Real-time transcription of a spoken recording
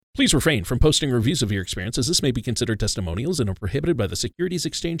Please refrain from posting reviews of your experience, as this may be considered testimonials and are prohibited by the Securities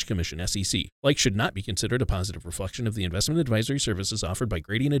Exchange Commission, SEC. Likes should not be considered a positive reflection of the investment advisory services offered by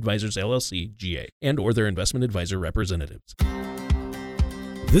Gradient Advisors, LLC, GA, and or their investment advisor representatives.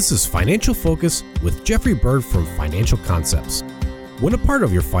 This is Financial Focus with Jeffrey Bird from Financial Concepts. When a part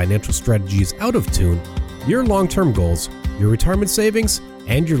of your financial strategy is out of tune, your long-term goals, your retirement savings,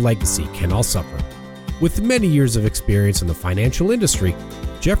 and your legacy can all suffer. With many years of experience in the financial industry,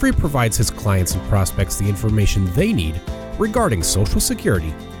 Jeffrey provides his clients and prospects the information they need regarding Social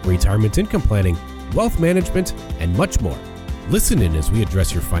Security, retirement income planning, wealth management, and much more. Listen in as we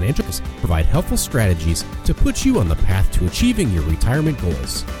address your financial goals, provide helpful strategies to put you on the path to achieving your retirement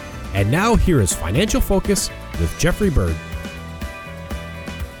goals. And now here is Financial Focus with Jeffrey Bird.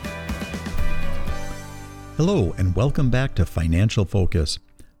 Hello and welcome back to Financial Focus.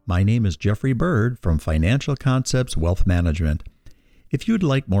 My name is Jeffrey Bird from Financial Concepts Wealth Management. If you'd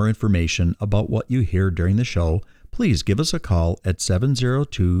like more information about what you hear during the show, please give us a call at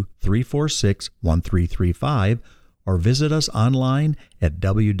 702-346-1335 or visit us online at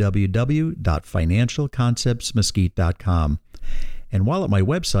www.financialconceptsmesquite.com. And while at my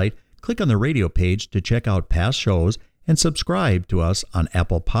website, click on the radio page to check out past shows and subscribe to us on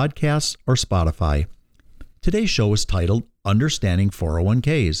Apple Podcasts or Spotify. Today's show is titled Understanding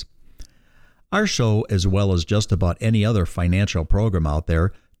 401ks. Our show, as well as just about any other financial program out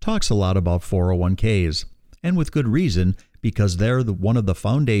there, talks a lot about 401ks, and with good reason, because they're one of the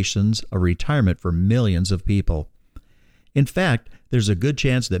foundations of retirement for millions of people. In fact, there's a good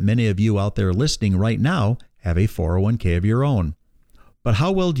chance that many of you out there listening right now have a 401k of your own. But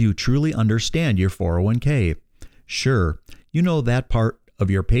how well do you truly understand your 401k? Sure, you know that part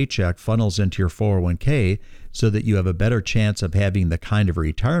of your paycheck funnels into your 401k so that you have a better chance of having the kind of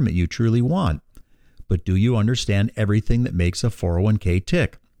retirement you truly want. But do you understand everything that makes a 401k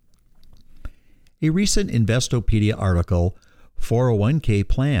tick? A recent Investopedia article, 401k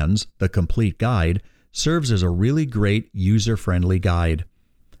Plans, The Complete Guide, serves as a really great user-friendly guide.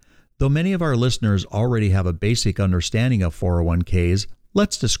 Though many of our listeners already have a basic understanding of 401ks,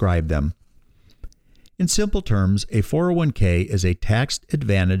 let's describe them. In simple terms, a 401k is a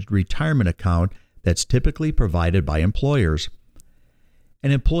tax-advantaged retirement account that's typically provided by employers.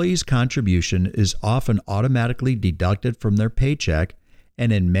 An employee's contribution is often automatically deducted from their paycheck,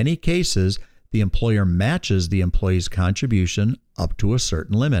 and in many cases, the employer matches the employee's contribution up to a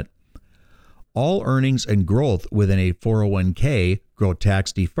certain limit. All earnings and growth within a 401k grow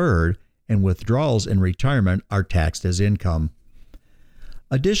tax-deferred, and withdrawals in retirement are taxed as income.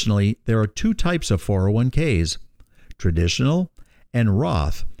 Additionally, there are two types of 401ks, traditional and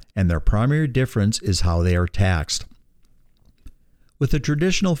Roth, and their primary difference is how they are taxed. With a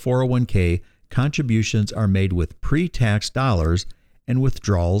traditional 401k, contributions are made with pre-tax dollars and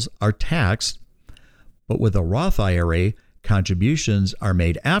withdrawals are taxed, but with a Roth IRA, contributions are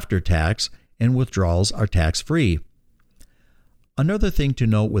made after tax and withdrawals are tax-free. Another thing to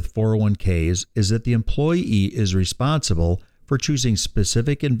note with 401ks is that the employee is responsible for choosing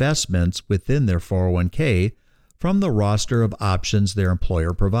specific investments within their 401k from the roster of options their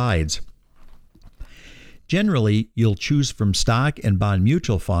employer provides. Generally, you'll choose from stock and bond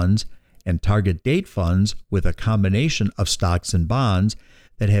mutual funds and target date funds with a combination of stocks and bonds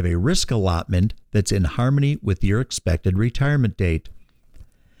that have a risk allotment that's in harmony with your expected retirement date.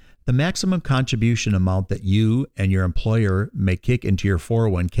 The maximum contribution amount that you and your employer may kick into your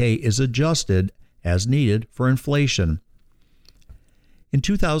 401k is adjusted as needed for inflation. In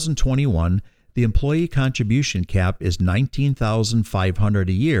 2021, the employee contribution cap is $19,500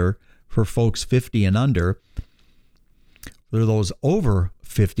 a year for folks 50 and under. For those over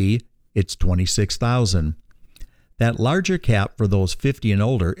 50, it's $26,000. That larger cap for those 50 and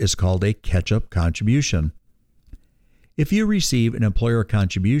older is called a catch-up contribution. If you receive an employer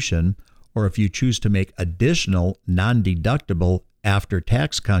contribution, or if you choose to make additional non-deductible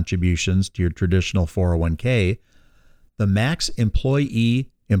after-tax contributions to your traditional 401k, the max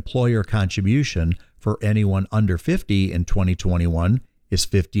employee-employer contribution for anyone under 50 in 2021 is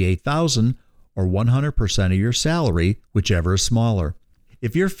 $58,000 or 100% of your salary, whichever is smaller.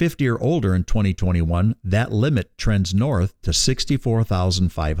 If you're 50 or older in 2021, that limit trends north to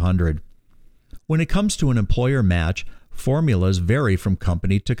 $64,500. When it comes to an employer match, formulas vary from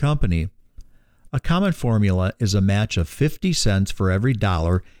company to company. A common formula is a match of 50 cents for every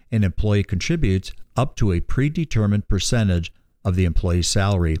dollar an employee contributes up to a predetermined percentage of the employee's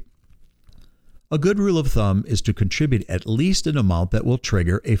salary. A good rule of thumb is to contribute at least an amount that will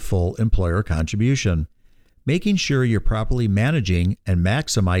trigger a full employer contribution. Making sure you're properly managing and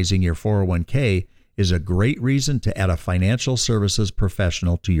maximizing your 401k is a great reason to add a financial services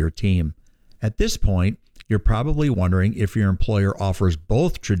professional to your team. At this point, you're probably wondering if your employer offers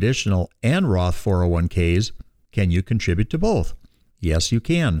both traditional and Roth 401ks. Can you contribute to both? Yes, you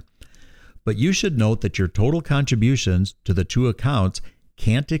can. But you should note that your total contributions to the two accounts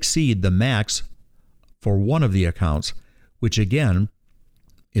can't exceed the max for one of the accounts, which again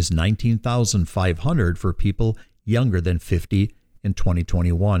is $19,500 for people younger than 50 in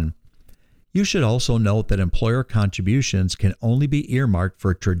 2021. You should also note that employer contributions can only be earmarked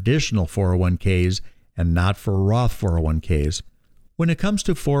for traditional 401ks and not for Roth 401ks. When it comes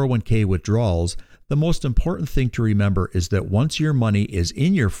to 401k withdrawals, the most important thing to remember is that once your money is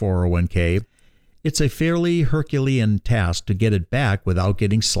in your 401k, it's a fairly Herculean task to get it back without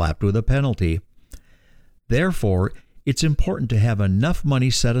getting slapped with a penalty. Therefore, it's important to have enough money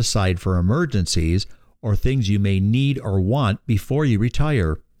set aside for emergencies or things you may need or want before you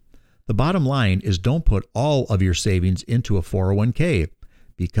retire. The bottom line is don't put all of your savings into a 401k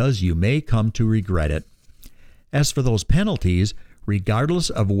because you may come to regret it. As for those penalties, regardless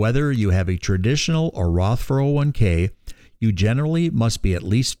of whether you have a traditional or Roth 401k, you generally must be at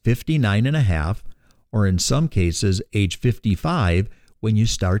least 59 and a half, or in some cases, age 55 when you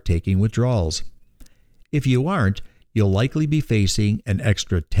start taking withdrawals. If you aren't, you'll likely be facing an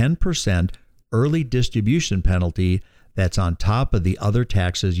extra 10% early distribution penalty that's on top of the other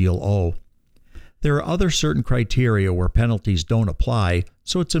taxes you'll owe. There are other certain criteria where penalties don't apply,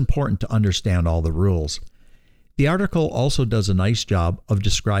 so it's important to understand all the rules. The article also does a nice job of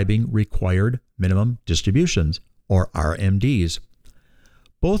describing required minimum distributions, or RMDs.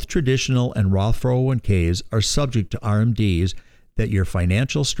 Both traditional and Roth 401ks are subject to RMDs that your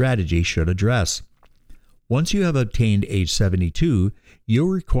financial strategy should address. Once you have obtained age 72,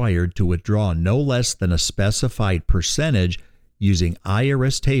 you're required to withdraw no less than a specified percentage using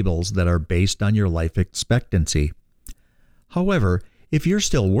IRS tables that are based on your life expectancy. However, if you're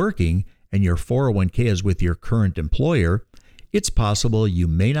still working and your 401k is with your current employer, it's possible you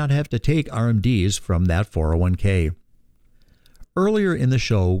may not have to take RMDs from that 401k. Earlier in the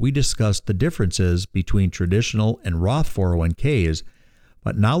show, we discussed the differences between traditional and Roth 401ks,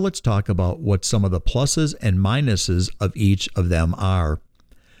 but now let's talk about what some of the pluses and minuses of each of them are.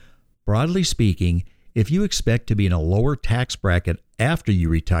 Broadly speaking, if you expect to be in a lower tax bracket after you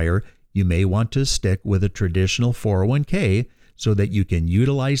retire, you may want to stick with a traditional 401k so that you can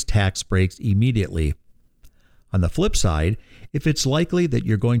utilize tax breaks immediately. On the flip side, if it's likely that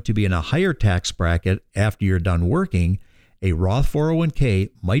you're going to be in a higher tax bracket after you're done working, a Roth 401k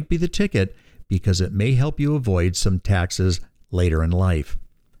might be the ticket because it may help you avoid some taxes later in life.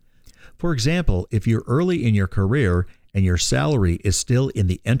 For example, if you're early in your career and your salary is still in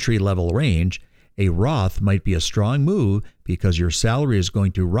the entry-level range, a Roth might be a strong move because your salary is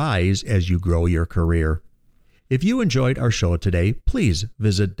going to rise as you grow your career. If you enjoyed our show today, please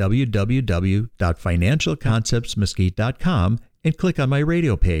visit www.financialconceptsmesquite.com and click on my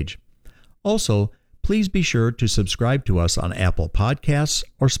radio page. Also, please be sure to subscribe to us on Apple Podcasts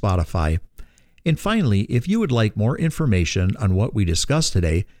or Spotify. And finally, if you would like more information on what we discussed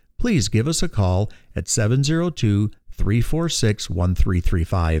today, please give us a call at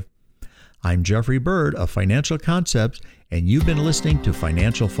 702-346-1335. I'm Jeffrey Bird of Financial Concepts, and you've been listening to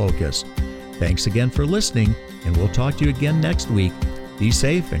Financial Focus. Thanks again for listening, and we'll talk to you again next week. Be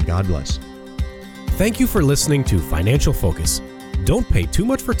safe and God bless. Thank you for listening to Financial Focus. Don't pay too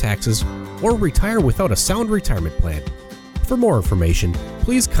much for taxes or retire without a sound retirement plan. For more information,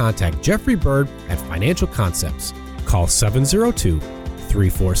 please contact Jeffrey Bird at Financial Concepts. Call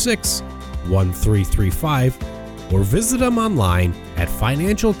 702-346-1335 or visit them online at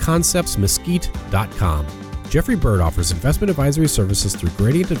financialconceptsmesquite.com. Jeffrey Bird offers investment advisory services through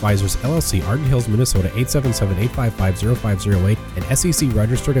Gradient Advisors, LLC, Arden Hills, Minnesota, 877-855-0508, and SEC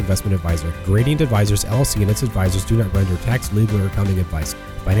Registered Investment Advisor. Gradient Advisors, LLC, and its advisors do not render tax, legal, or accounting advice.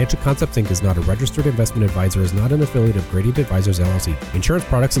 Financial Concepts, Inc. is not a registered investment advisor, is not an affiliate of Gradient Advisors, LLC. Insurance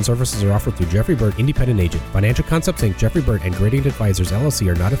products and services are offered through Jeffrey Bird, independent agent. Financial Concepts, Inc., Jeffrey Bird, and Gradient Advisors, LLC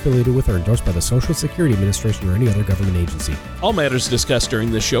are not affiliated with or endorsed by the Social Security Administration or any other government agency. All matters discussed during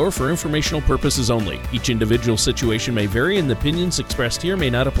this show are for informational purposes only. Each individual situation may vary, and the opinions expressed here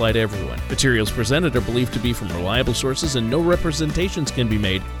may not apply to everyone. Materials presented are believed to be from reliable sources, and no representations can be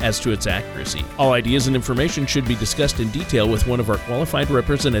made as to its accuracy. All ideas and information should be discussed in detail with one of our qualified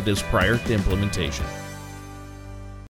representatives prior to implementation.